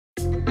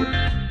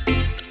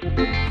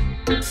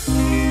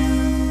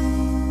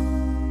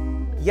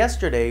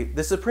Yesterday,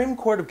 the Supreme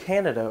Court of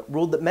Canada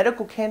ruled that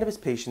medical cannabis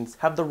patients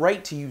have the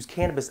right to use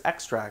cannabis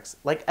extracts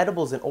like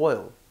edibles and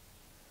oil.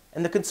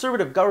 And the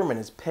Conservative government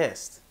is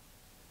pissed.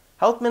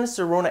 Health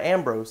Minister Rona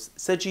Ambrose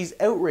said she's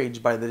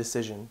outraged by the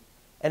decision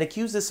and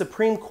accused the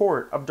Supreme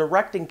Court of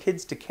directing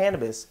kids to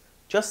cannabis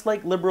just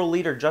like Liberal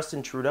leader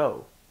Justin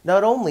Trudeau.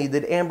 Not only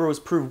did Ambrose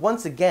prove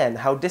once again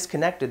how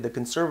disconnected the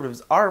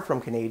Conservatives are from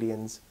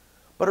Canadians,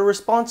 but her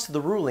response to the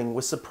ruling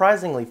was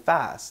surprisingly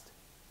fast.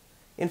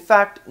 In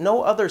fact,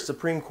 no other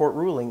Supreme Court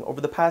ruling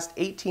over the past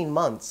 18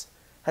 months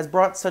has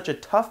brought such a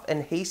tough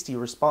and hasty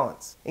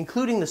response,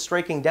 including the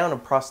striking down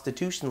of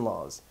prostitution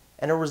laws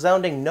and a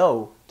resounding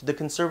no to the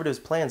Conservatives'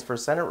 plans for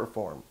Senate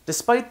reform.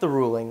 Despite the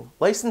ruling,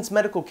 licensed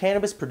medical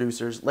cannabis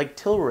producers like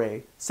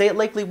Tilray say it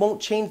likely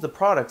won't change the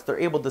products they're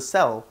able to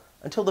sell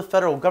until the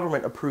federal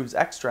government approves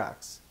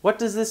extracts. What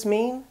does this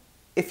mean?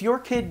 If your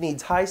kid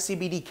needs high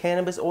CBD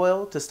cannabis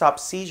oil to stop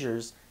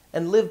seizures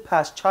and live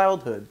past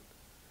childhood,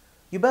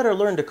 you better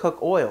learn to cook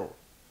oil,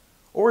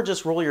 or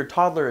just roll your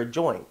toddler a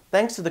joint.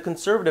 Thanks to the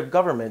Conservative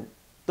government,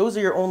 those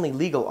are your only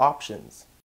legal options.